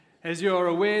As you are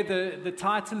aware, the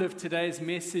title of today's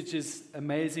message is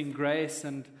Amazing Grace,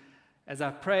 and as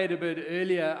I prayed a bit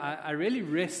earlier, I really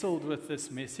wrestled with this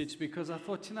message because I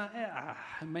thought,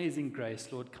 Amazing Grace,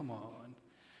 Lord, come on.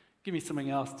 Give me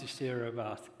something else to share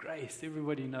about grace.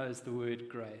 Everybody knows the word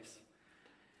grace.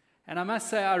 And I must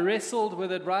say, I wrestled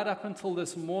with it right up until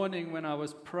this morning when I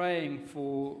was praying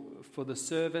for the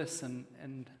service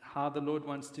and how the Lord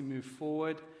wants to move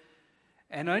forward.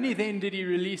 And only then did he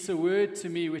release a word to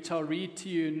me, which I'll read to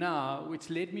you now, which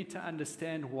led me to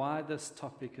understand why this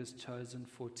topic is chosen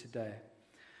for today.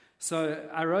 So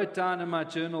I wrote down in my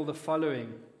journal the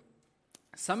following.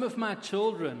 Some of my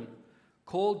children,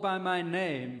 called by my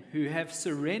name, who have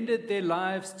surrendered their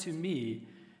lives to me,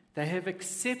 they have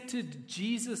accepted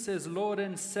Jesus as Lord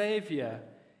and Savior,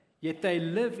 yet they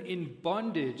live in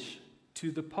bondage to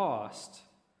the past.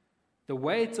 The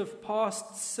weight of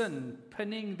past sin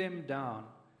pinning them down.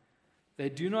 They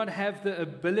do not have the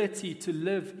ability to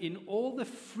live in all the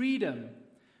freedom,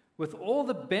 with all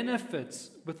the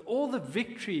benefits, with all the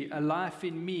victory a life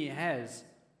in me has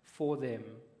for them.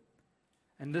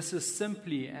 And this is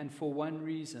simply and for one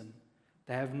reason.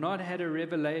 They have not had a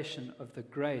revelation of the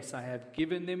grace I have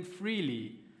given them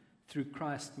freely through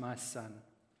Christ my Son.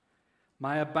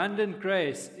 My abundant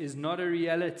grace is not a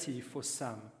reality for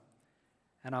some.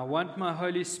 And I want my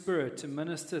Holy Spirit to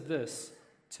minister this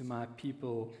to my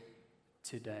people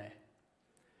today.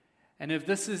 And if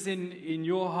this is in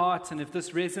your heart and if this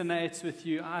resonates with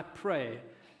you, I pray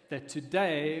that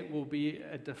today will be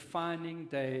a defining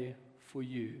day for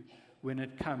you when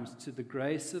it comes to the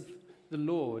grace of the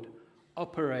Lord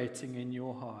operating in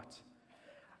your heart.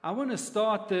 I want to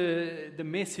start the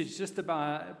message just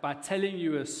by telling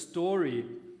you a story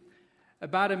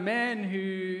about a man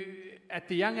who, at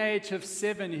the young age of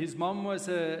 7, his mom was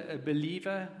a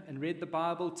believer and read the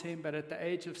Bible to him, but at the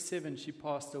age of 7, she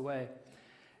passed away.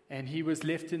 And he was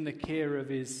left in the care of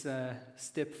his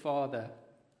stepfather.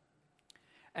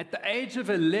 At the age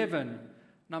of 11,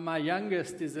 now my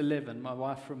youngest is 11. My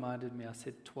wife reminded me, I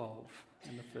said 12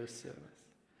 in the first service.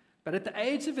 But at the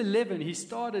age of 11, he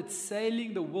started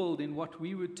sailing the world in what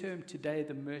we would term today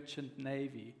the merchant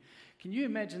navy. Can you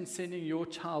imagine sending your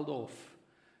child off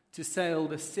to sail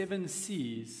the 7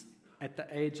 seas at the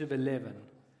age of 11?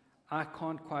 I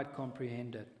can't quite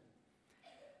comprehend it.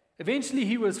 Eventually,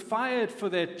 he was fired for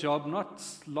that job, not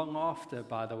long after,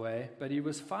 by the way, but he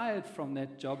was fired from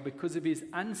that job because of his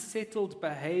unsettled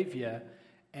behavior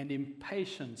and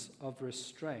impatience of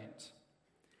restraint.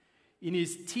 In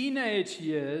his teenage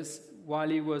years, while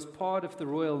he was part of the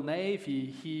Royal Navy,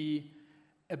 he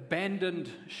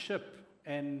abandoned ship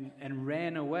and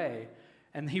ran away.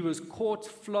 And he was caught,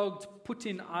 flogged, put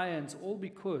in irons, all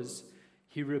because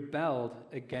he rebelled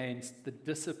against the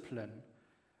discipline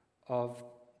of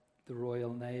the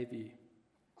Royal Navy.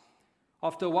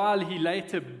 After a while, he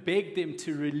later begged them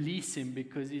to release him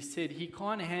because he said he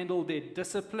can't handle their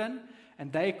discipline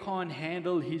and they can't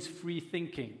handle his free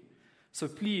thinking. So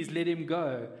please let him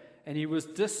go. And he was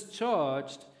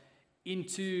discharged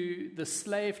into the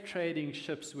slave trading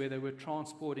ships where they were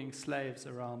transporting slaves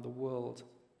around the world.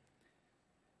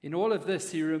 In all of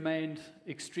this, he remained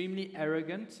extremely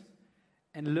arrogant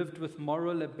and lived with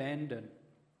moral abandon.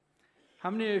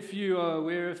 How many of you are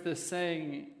aware of the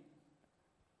saying,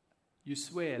 you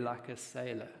swear like a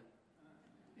sailor?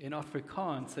 In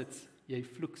Afrikaans, it's, jy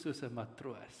vloek soos 'n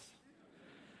matroos.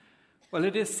 Well,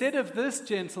 it is said of this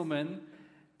gentleman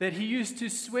that he used to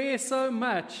swear so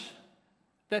much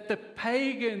that the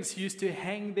pagans used to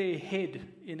hang their head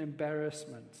in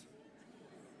embarrassment.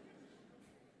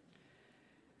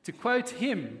 To quote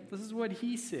him, this is what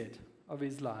he said of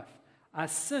his life. I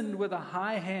sinned with a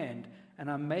high hand, and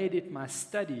I made it my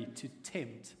study to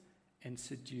tempt and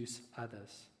seduce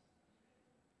others.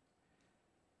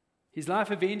 His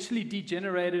life eventually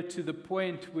degenerated to the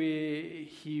point where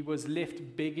he was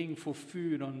left begging for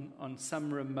food on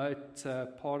some remote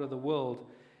part of the world,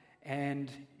 and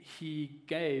he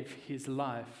gave his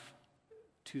life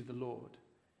to the Lord.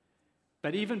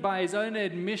 But even by his own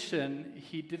admission,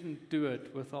 he didn't do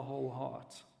it with a whole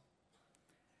heart.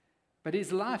 But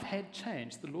his life had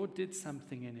changed. The Lord did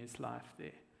something in his life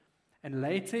there. And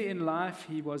later in life,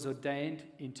 he was ordained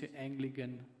into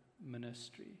Anglican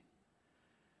ministry.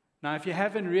 Now, if you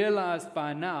haven't realized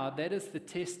by now, that is the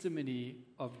testimony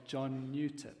of John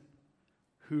Newton,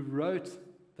 who wrote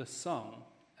the song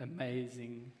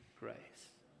Amazing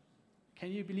Grace. Can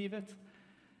you believe it?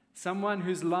 Someone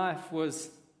whose life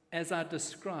was, as I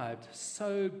described,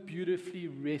 so beautifully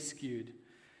rescued.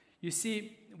 You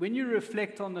see, when you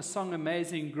reflect on the song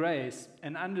Amazing Grace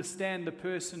and understand the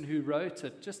person who wrote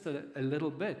it just a little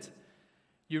bit,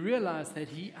 you realize that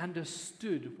he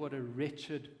understood what a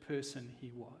wretched person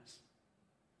he was.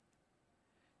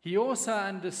 He also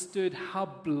understood how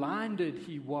blinded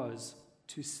he was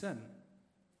to sin.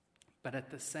 But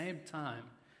at the same time,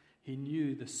 he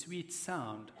knew the sweet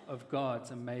sound of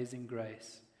God's amazing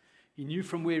grace. He knew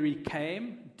from where he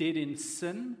came, dead in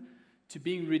sin, to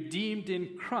being redeemed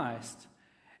in Christ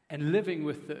and living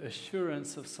with the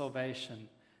assurance of salvation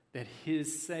that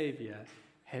his Savior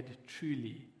had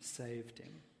truly saved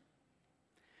him.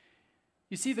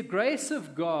 You see, the grace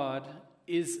of God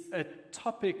is a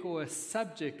topic or a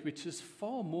subject which is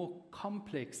far more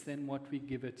complex than what we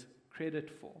give it credit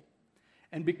for.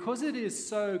 And because it is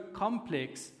so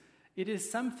complex, it is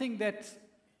something that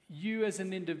you as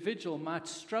an individual might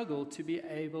struggle to be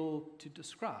able to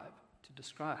describe.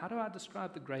 How do I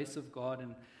describe the grace of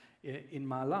God in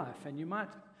my life? And you might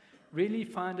really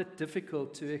find it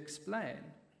difficult to explain.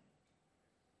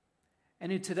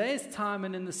 And in today's time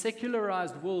and in the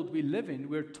secularized world we live in,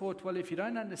 we're taught, well, if you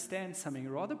don't understand something,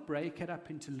 rather break it up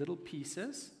into little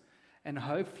pieces, and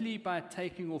hopefully by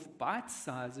taking off bite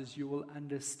sizes, you will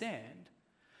understand.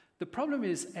 The problem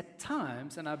is, at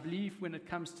times, and I believe when it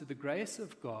comes to the grace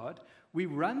of God, we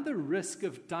run the risk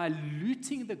of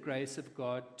diluting the grace of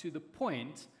God to the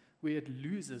point where it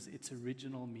loses its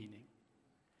original meaning.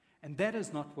 And that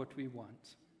is not what we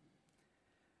want.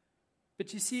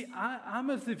 But you see,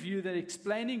 I'm of the view that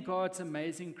explaining God's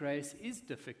amazing grace is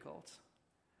difficult.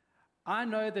 I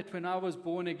know that when I was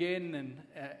born again and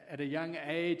at a young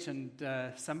age and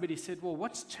somebody said, well,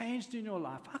 what's changed in your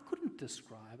life? I couldn't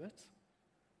describe it.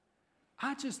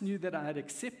 I just knew that I had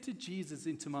accepted Jesus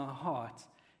into my heart.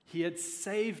 He had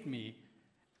saved me.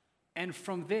 And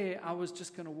from there, I was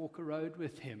just going to walk a road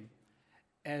with him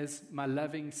as my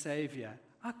loving Savior.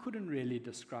 I couldn't really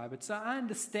describe it. So I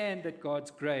understand that God's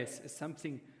grace is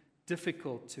something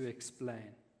difficult to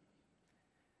explain.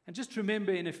 And just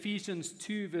remember in Ephesians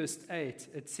 2 verse 8,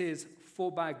 it says,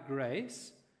 for by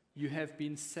grace you have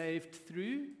been saved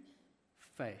through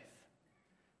faith.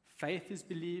 Faith is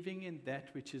believing in that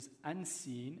which is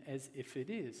unseen as if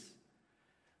it is.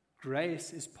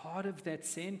 Grace is part of that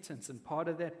sentence and part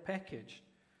of that package.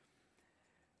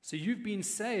 So you've been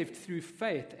saved through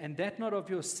faith, and that not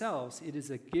of yourselves, it is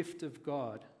a gift of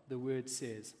God, the word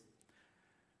says.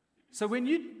 So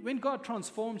when God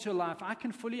transforms your life, I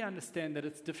can fully understand that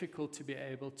it's difficult to be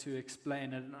able to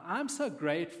explain it. And I'm so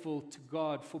grateful to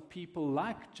God for people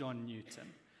like John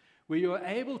Newton, where you're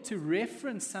able to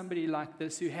reference somebody like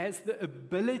this who has the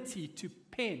ability to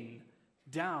pen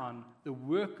down the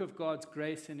work of God's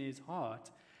grace in his heart.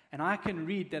 And I can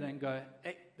read that and go,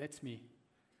 hey, that's me.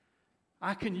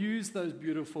 I can use those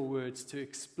beautiful words to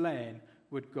explain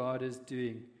what God is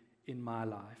doing in my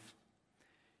life.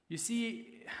 You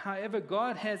see, however,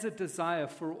 God has a desire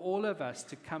for all of us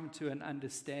to come to an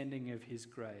understanding of his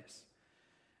grace.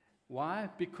 Why?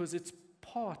 Because it's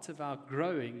part of our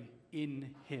growing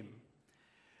in him.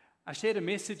 I shared a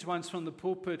message once from the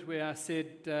pulpit where I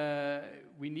said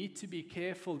we need to be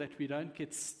careful that we don't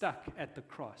get stuck at the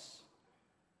cross.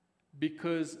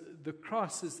 Because the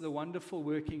cross is the wonderful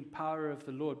working power of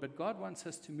the Lord, but God wants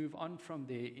us to move on from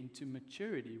there into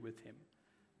maturity with him.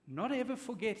 Not ever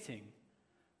forgetting,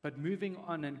 but moving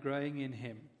on and growing in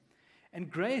him.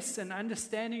 And grace and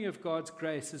understanding of God's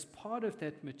grace is part of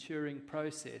that maturing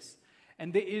process.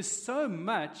 And there is so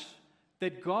much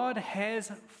that God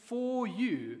has for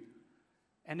you.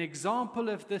 An example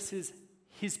of this is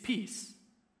his peace.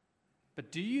 But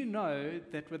do you know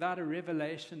that without a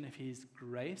revelation of his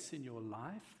grace in your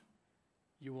life,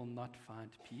 you will not find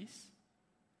peace?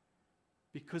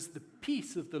 Because the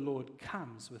peace of the Lord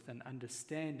comes with an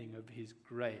understanding of his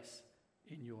grace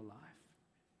in your life.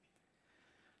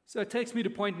 So it takes me to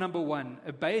point number 1,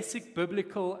 a basic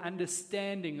biblical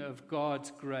understanding of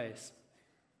God's grace.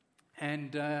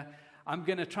 And I'm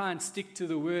going to try and stick to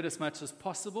the word as much as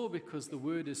possible because the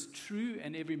word is true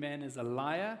and every man is a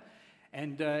liar.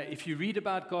 And if you read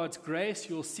about God's grace,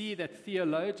 you'll see that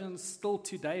theologians still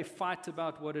today fight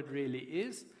about what it really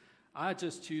is. I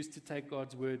just choose to take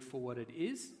God's word for what it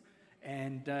is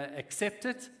and accept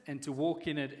it and to walk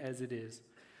in it as it is.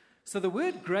 So the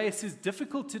word grace is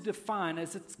difficult to define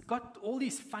as it's got all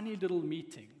these funny little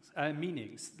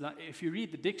meanings. Like if you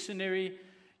read the dictionary,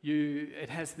 it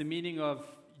has the meaning of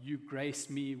you grace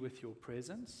me with your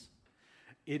presence.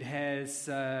 It has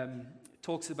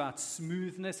talks about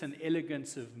smoothness and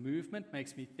elegance of movement.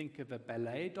 Makes me think of a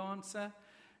ballet dancer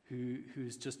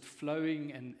who's just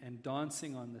flowing and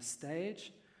dancing on the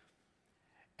stage.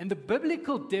 And the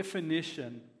biblical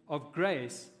definition of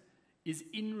grace is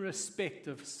in respect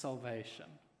of salvation.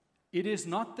 It is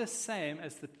not the same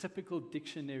as the typical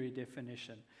dictionary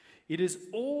definition. It is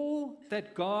all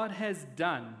that God has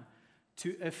done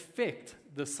to effect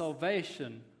the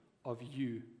salvation of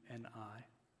you and I.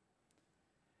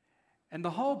 And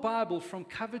the whole Bible, from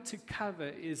cover to cover,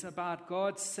 is about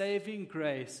God's saving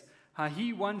grace, how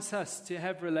He wants us to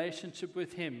have relationship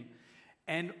with Him,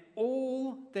 and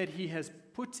all that He has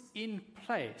put in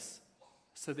place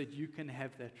so that you can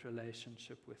have that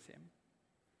relationship with Him.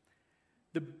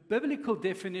 The biblical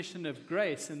definition of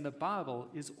grace in the Bible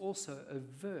is also a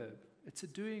verb. It's a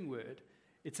doing word.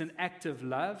 It's an act of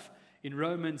love. In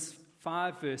Romans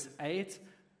 5, verse 8,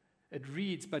 it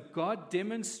reads, "But God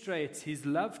demonstrates His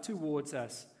love towards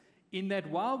us in that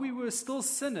while we were still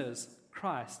sinners,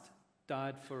 Christ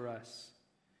died for us."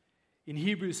 In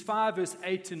Hebrews 5, verse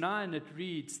 8 to 9, it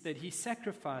reads that He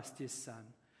sacrificed His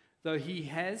Son. Though He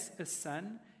has a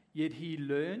son, yet He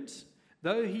learned,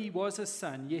 though He was a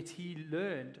son, yet He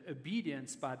learned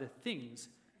obedience by the things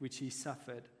which He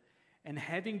suffered. And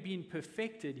having been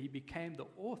perfected, He became the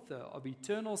author of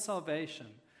eternal salvation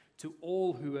to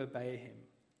all who obey Him.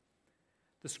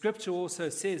 The scripture also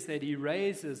says that He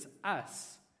raises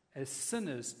us as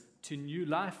sinners to new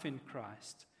life in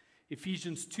Christ.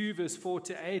 Ephesians 2 verse 4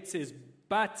 to 8 says,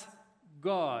 "But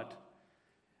God,"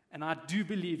 and I do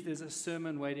believe there's a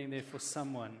sermon waiting there for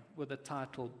someone with the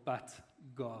title, "But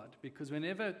God," because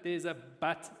whenever there's a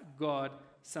 "but God,"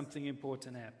 something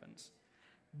important happens.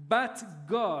 "But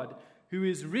God, who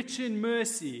is rich in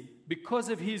mercy, because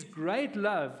of His great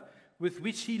love with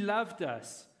which He loved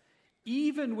us,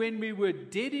 even when we were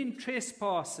dead in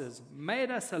trespasses, made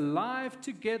us alive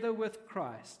together with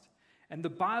Christ." And the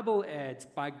Bible adds,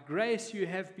 "By grace you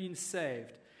have been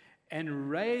saved, and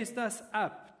raised us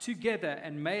up together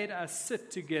and made us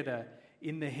sit together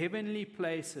in the heavenly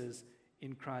places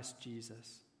in Christ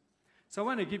Jesus." So I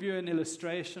want to give you an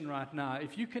illustration right now.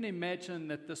 If you can imagine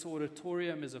that this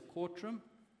auditorium is a courtroom,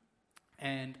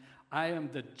 and I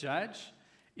am the judge,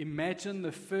 imagine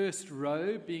the first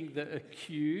row being the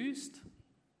accused.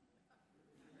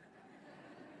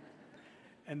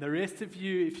 And the rest of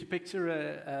you, if you picture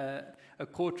a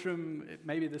courtroom,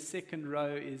 maybe the second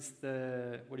row is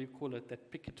the, what do you call it, that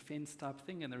picket fence type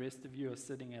thing, and the rest of you are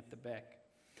sitting at the back.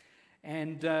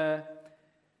 And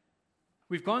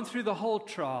we've gone through the whole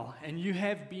trial, and you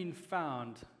have been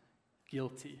found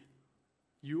guilty.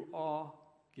 You are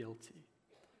guilty.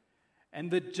 And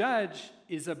the judge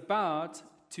is about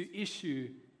to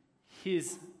issue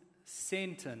his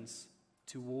sentence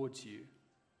towards you.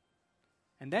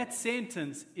 And that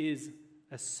sentence is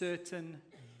a certain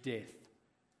death.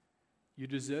 You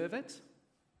deserve it.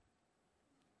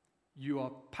 You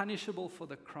are punishable for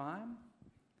the crime.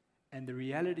 And the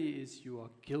reality is you are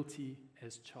guilty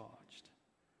as charged.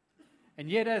 And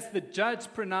yet as the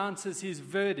judge pronounces his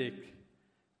verdict,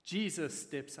 Jesus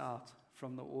steps out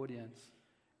from the audience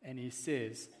and He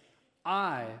says,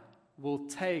 "I will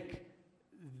take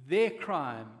their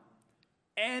crime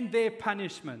and their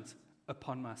punishment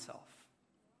upon myself."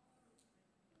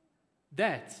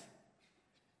 That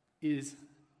is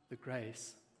the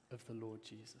grace of the Lord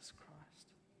Jesus Christ.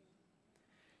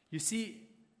 You see,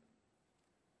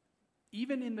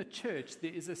 even in the church,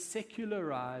 there is a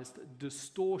secularized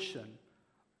distortion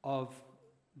of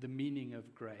the meaning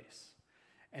of grace.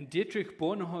 And Dietrich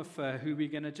Bonhoeffer, who we're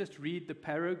going to just read the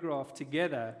paragraph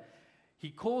together,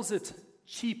 he calls it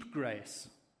cheap grace.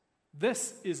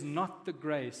 This is not the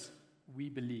grace we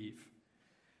believe.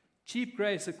 Cheap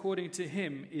grace, according to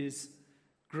him, is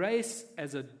grace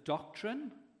as a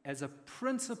doctrine, as a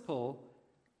principle,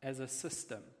 as a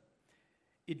system.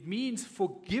 It means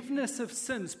forgiveness of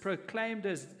sins proclaimed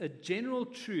as a general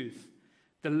truth,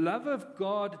 the love of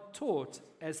God taught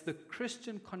as the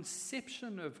Christian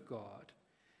conception of God.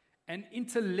 An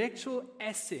intellectual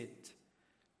asset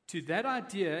to that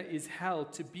idea is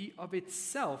held to be of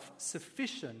itself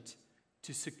sufficient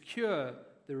to secure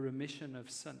the remission of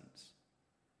sins.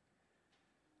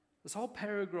 This whole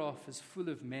paragraph is full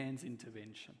of man's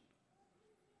intervention.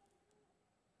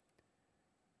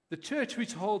 The church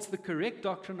which holds the correct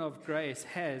doctrine of grace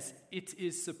has, it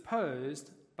is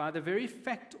supposed, by the very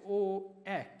fact or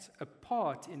act, a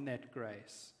part in that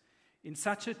grace. In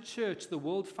such a church, the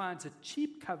world finds a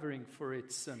cheap covering for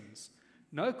its sins.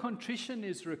 No contrition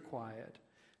is required,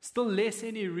 still less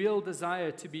any real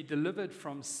desire to be delivered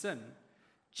from sin.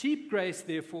 Cheap grace,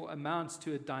 therefore, amounts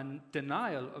to a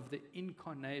denial of the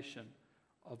incarnation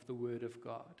of the Word of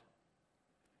God.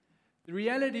 The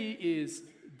reality is,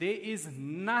 there is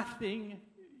nothing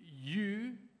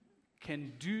you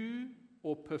can do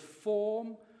or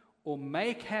perform or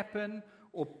make happen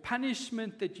or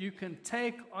punishment that you can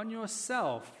take on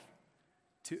yourself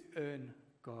to earn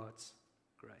God's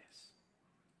grace.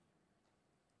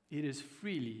 It is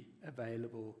freely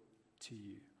available to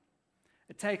you.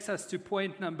 It takes us to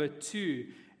point number 2.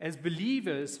 As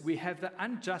believers, we have the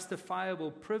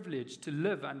unjustifiable privilege to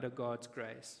live under God's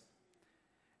grace.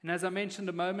 And as I mentioned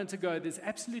a moment ago, there's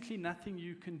absolutely nothing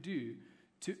you can do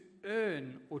to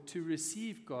earn or to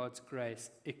receive God's grace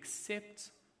except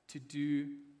to do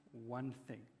one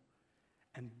thing,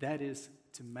 and that is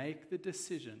to make the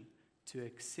decision to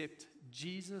accept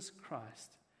Jesus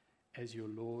Christ as your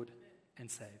Lord and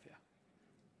Savior.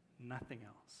 Nothing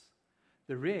else.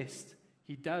 The rest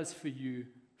He does for you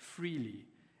freely.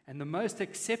 And the most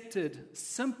accepted,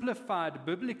 simplified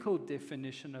biblical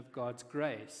definition of God's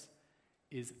grace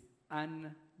is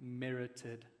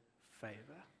unmerited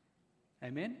favor.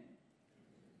 Amen?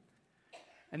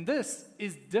 And this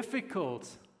is difficult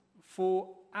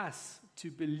for us to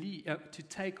believe, to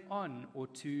take on or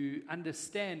to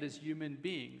understand as human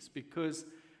beings, because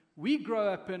we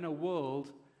grow up in a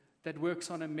world that works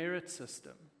on a merit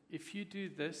system. If you do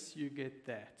this, you get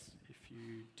that. If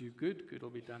you do good, good will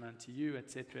be done unto you,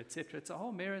 etc., etc. It's a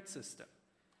whole merit system.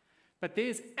 But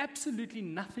there's absolutely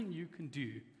nothing you can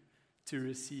do to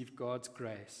receive God's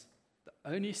grace.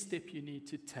 The only step you need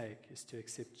to take is to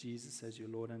accept Jesus as your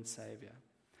Lord and Savior.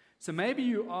 So maybe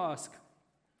you ask,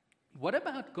 what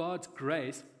about God's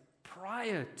grace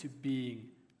prior to being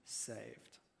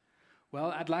saved?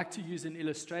 Well, I'd like to use an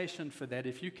illustration for that.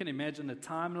 If you can imagine a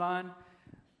timeline,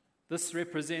 this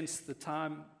represents the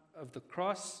time of the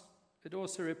cross. It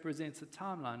also represents the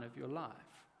timeline of your life.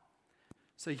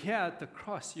 So here at the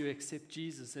cross, you accept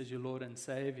Jesus as your Lord and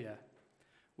Savior.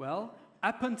 Well,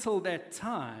 up until that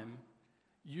time,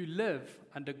 you live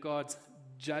under God's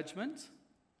judgment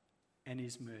and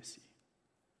His mercy.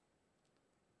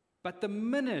 But the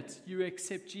minute you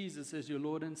accept Jesus as your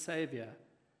Lord and Savior,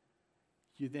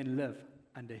 you then live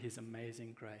under His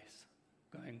amazing grace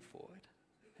going forward.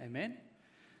 Amen?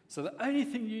 So the only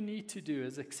thing you need to do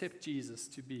is accept Jesus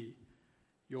to be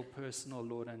your personal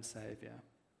Lord and Savior.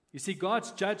 You see,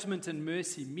 God's judgment and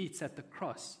mercy meets at the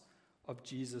cross of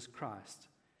Jesus Christ.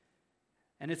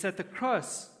 And it's at the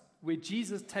cross where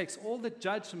Jesus takes all the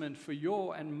judgment for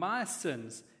your and my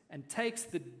sins and takes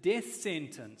the death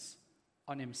sentence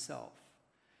on Himself.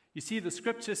 You see, the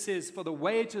scripture says, for the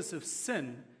wages of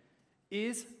sin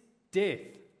is death.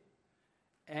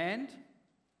 And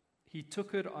He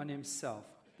took it on Himself.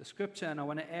 The scripture, and I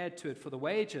want to add to it, for the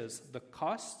wages, the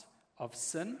cost of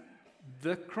sin,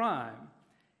 the crime,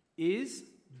 is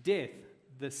death,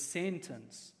 the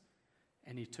sentence.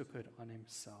 And He took it on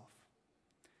Himself.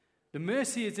 The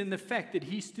mercy is in the fact that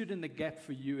He stood in the gap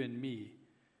for you and me.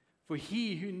 For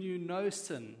He who knew no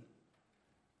sin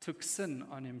took sin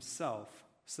on Himself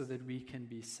so that we can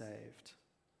be saved.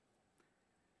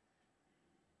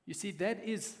 You see, that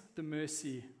is the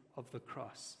mercy of the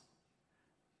cross.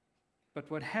 But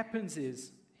what happens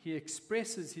is He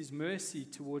expresses His mercy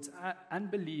towards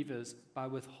unbelievers by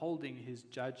withholding His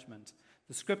judgment.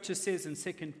 The scripture says in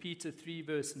 2 Peter 3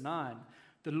 verse 9,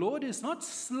 the Lord is not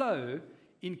slow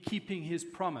in keeping His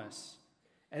promise,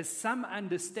 as some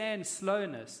understand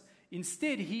slowness.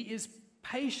 Instead, He is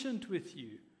patient with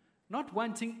you, not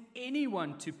wanting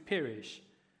anyone to perish,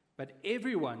 but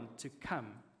everyone to come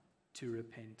to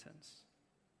repentance.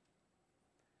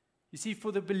 You see,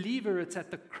 for the believer, it's at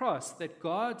the cross that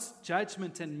God's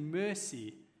judgment and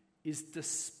mercy is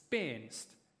dispensed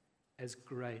as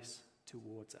grace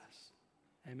towards us.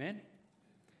 Amen?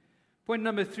 Point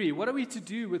number 3, what are we to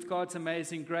do with God's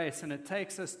amazing grace? And it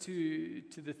takes us to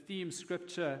the theme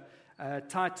scripture,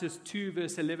 Titus 2,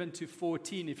 verse 11 to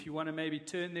 14. If you want to maybe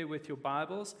turn there with your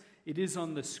Bibles, it is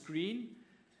on the screen.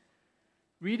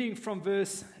 Reading from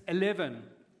verse 11,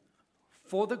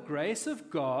 for the grace of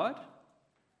God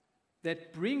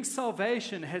that brings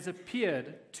salvation has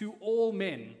appeared to all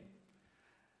men.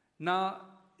 Now,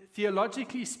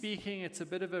 theologically speaking, it's a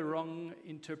bit of a wrong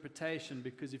interpretation,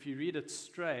 because if you read it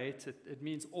straight, it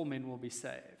means all men will be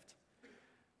saved.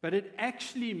 But it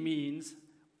actually means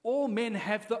all men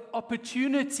have the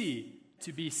opportunity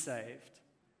to be saved,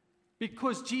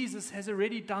 because Jesus has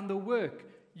already done the work.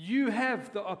 You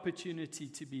have the opportunity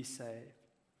to be saved.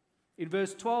 In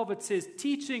verse 12, it says,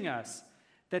 teaching us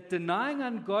that denying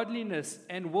ungodliness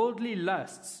and worldly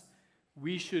lusts,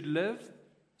 we should live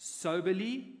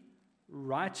soberly,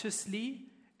 righteously,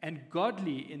 and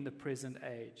godly in the present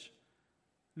age,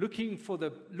 looking for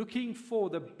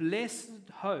the blessed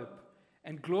hope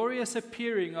and glorious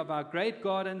appearing of our great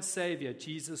God and Savior,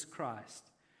 Jesus Christ,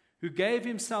 who gave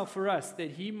Himself for us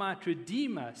that He might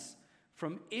redeem us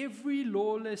from every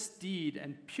lawless deed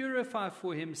and purify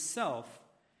for Himself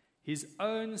His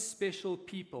own special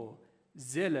people,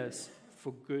 zealous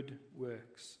for good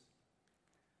works.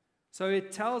 So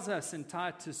it tells us in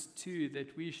Titus 2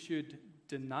 that we should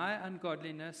deny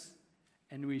ungodliness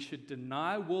and we should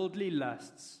deny worldly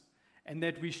lusts, and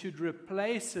that we should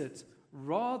replace it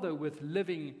rather with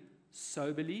living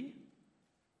soberly,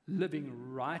 living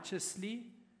righteously,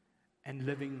 and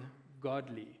living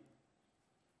godly.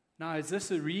 Now, is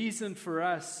this a reason for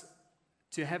us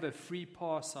to have a free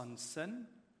pass on sin?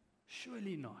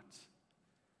 Surely not.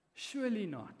 Surely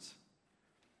not.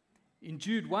 In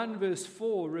Jude 1 verse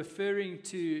 4, referring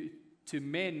to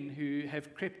men who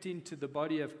have crept into the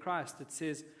body of Christ, it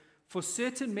says, "For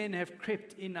certain men have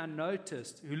crept in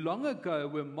unnoticed, who long ago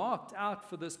were marked out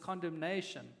for this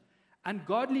condemnation,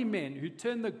 ungodly men who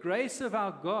turn the grace of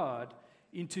our God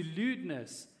into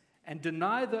lewdness and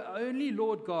deny the only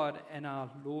Lord God and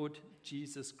our Lord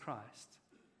Jesus Christ."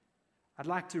 I'd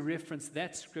like to reference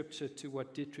that scripture to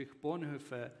what Dietrich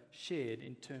Bonhoeffer shared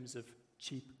in terms of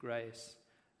cheap grace.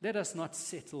 Let us not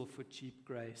settle for cheap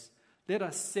grace. Let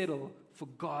us settle for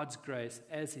God's grace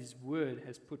as His word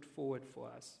has put forward for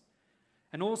us.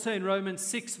 And also in Romans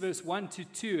 6 verse 1 to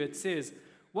 2, it says,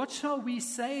 "What shall we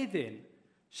say then?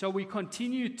 Shall we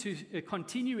continue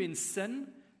in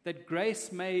sin that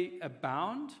grace may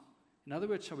abound?" In other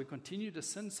words, shall we continue to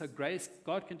sin so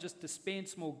God can just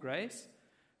dispense more grace?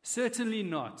 Certainly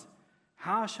not.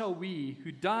 How shall we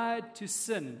who died to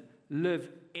sin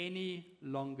live any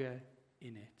longer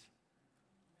in it?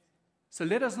 So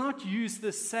let us not use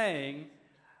this saying,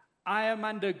 "I am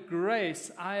under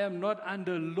grace, I am not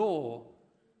under law,"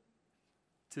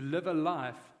 to live a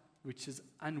life which is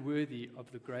unworthy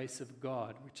of the grace of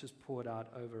God, which is poured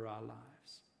out over our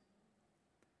lives.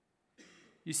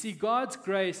 You see, God's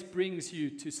grace brings you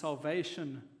to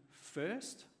salvation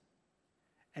first,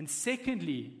 and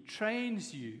secondly,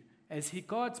 trains you as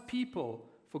God's people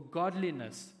for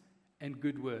godliness and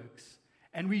good works.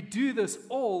 And we do this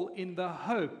all in the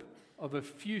hope of a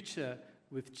future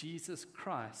with Jesus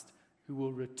Christ, who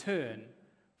will return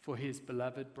for His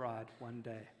beloved bride one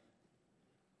day.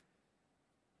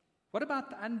 What about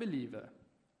the unbeliever?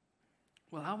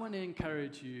 Well, I want to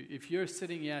encourage you, if you're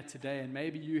sitting here today and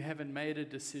maybe you haven't made a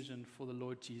decision for the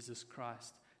Lord Jesus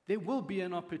Christ, there will be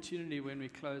an opportunity when we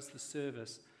close the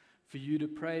service for you to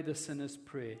pray the sinner's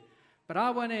prayer. But I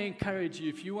want to encourage you,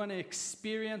 if you want to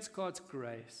experience God's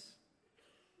grace,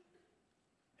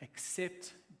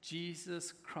 accept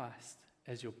Jesus Christ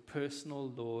as your personal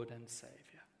Lord and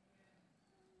Savior.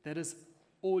 That is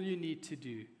all you need to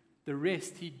do. The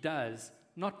rest He does,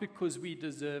 not because we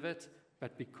deserve it,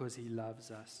 but because He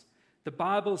loves us. The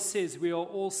Bible says we are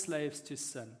all slaves to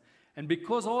sin. And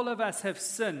because all of us have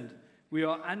sinned, we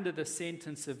are under the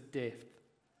sentence of death.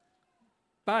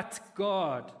 But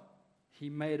God, He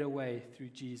made a way through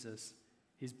Jesus,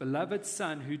 His beloved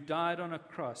Son, who died on a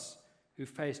cross, who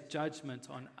faced judgment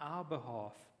on our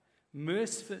behalf,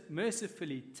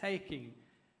 mercifully taking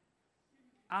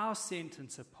our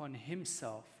sentence upon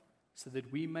Himself so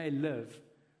that we may live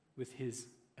with His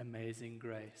amazing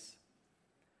grace.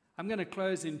 I'm going to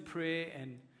close in prayer,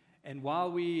 and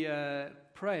while we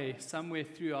pray somewhere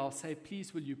through, I'll say,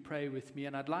 please will you pray with me?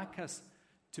 And I'd like us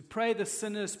to pray the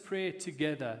sinner's prayer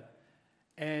together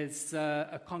as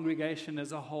a congregation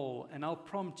as a whole, and I'll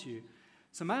prompt you.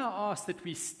 So may I ask that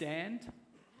we stand?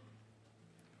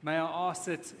 May I ask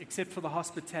that, except for the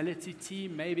hospitality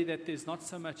team, maybe that there's not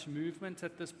so much movement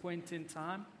at this point in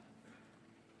time?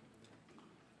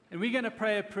 And we're going to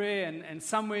pray a prayer, and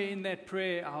somewhere in that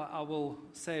prayer, I will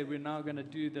say we're now going to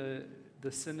do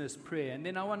the sinner's prayer. And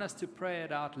then I want us to pray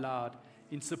it out loud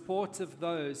in support of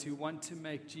those who want to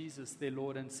make Jesus their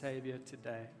Lord and Savior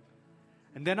today.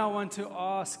 And then I want to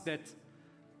ask that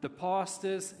the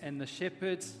pastors and the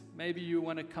shepherds, maybe you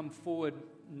want to come forward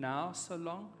now so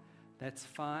long, that's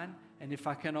fine. And if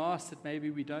I can ask that maybe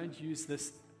we don't use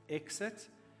this exit.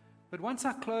 But once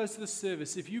I close the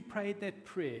service, if you prayed that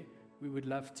prayer, we would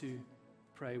love to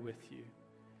pray with you.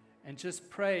 And just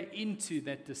pray into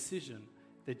that decision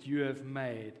that you have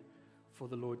made for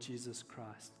the Lord Jesus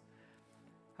Christ.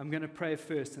 I'm going to pray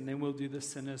first, and then we'll do the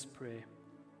sinner's prayer.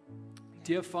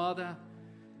 Dear Father,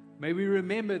 may we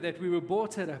remember that we were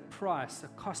bought at a price, a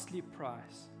costly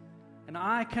price. And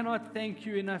I cannot thank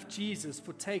you enough, Jesus,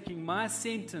 for taking my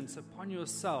sentence upon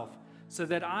yourself so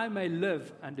that I may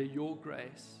live under your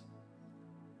grace.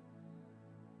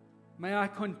 May I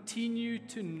continue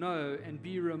to know and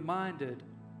be reminded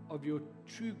of your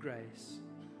true grace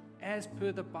as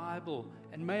per the Bible.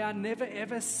 And may I never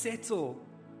ever settle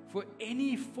for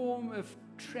any form of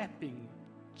trapping,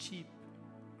 cheap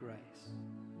grace,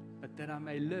 but that I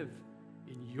may live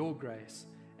in your grace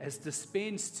as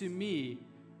dispensed to me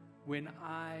when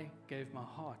I gave my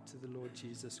heart to the Lord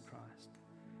Jesus Christ.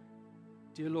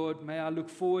 Dear Lord, may I look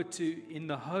forward to, in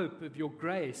the hope of your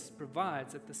grace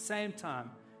provides, at the same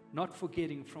time, not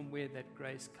forgetting from where that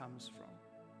grace comes from.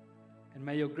 And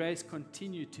may your grace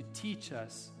continue to teach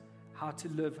us how to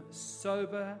live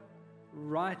sober,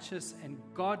 righteous, and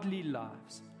godly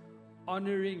lives,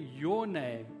 honoring your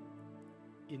name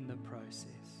in the process.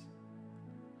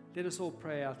 Let us all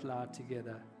pray out loud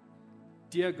together.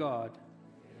 Dear God,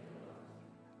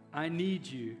 I need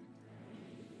you.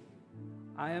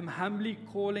 I am humbly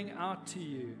calling out to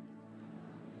you.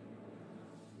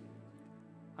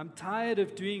 I'm tired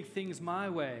of doing things my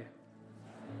way.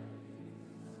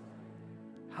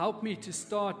 Help me to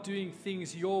start doing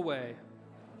things your way.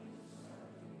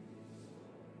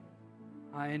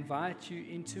 I invite you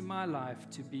into my life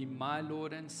to be my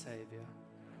Lord and Savior.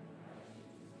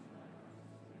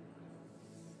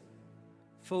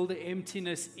 Fill the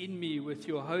emptiness in me with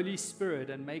your Holy Spirit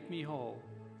and make me whole.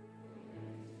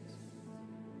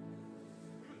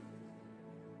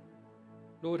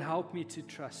 Lord, help me to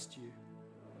trust you.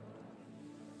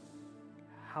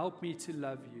 Help me to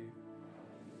love you.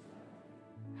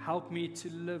 Help me to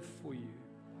live for you.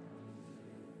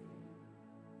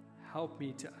 Help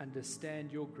me to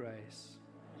understand your grace,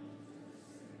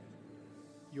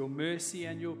 your mercy,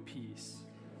 and your peace.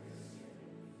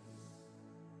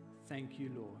 Thank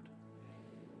you, Lord.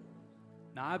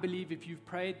 Now, I believe if you've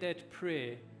prayed that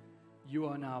prayer, you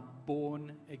are now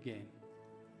born again.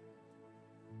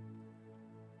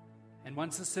 And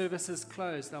once the service is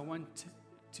closed, I want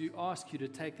to ask you to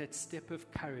take that step of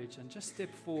courage and just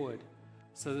step forward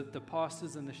so that the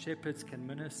pastors and the shepherds can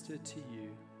minister to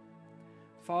you.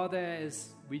 Father, as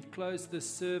we close this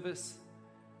service,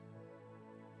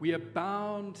 we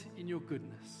abound in your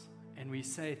goodness, and we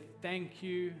say thank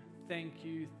you, thank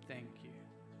you, thank you.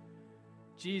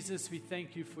 Jesus, we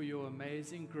thank you for your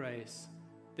amazing grace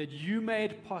that you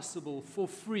made possible for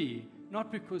free,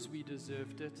 not because we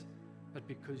deserved it, but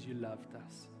because you loved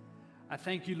us. I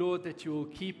thank you, Lord, that you will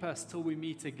keep us till we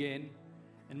meet again,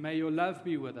 and may your love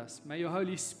be with us. May your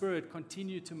Holy Spirit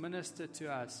continue to minister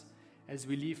to us as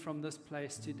we leave from this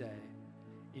place today.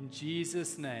 In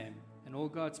Jesus' name. And all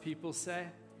God's people say,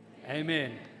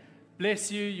 Amen.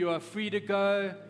 Bless you. You are free to go.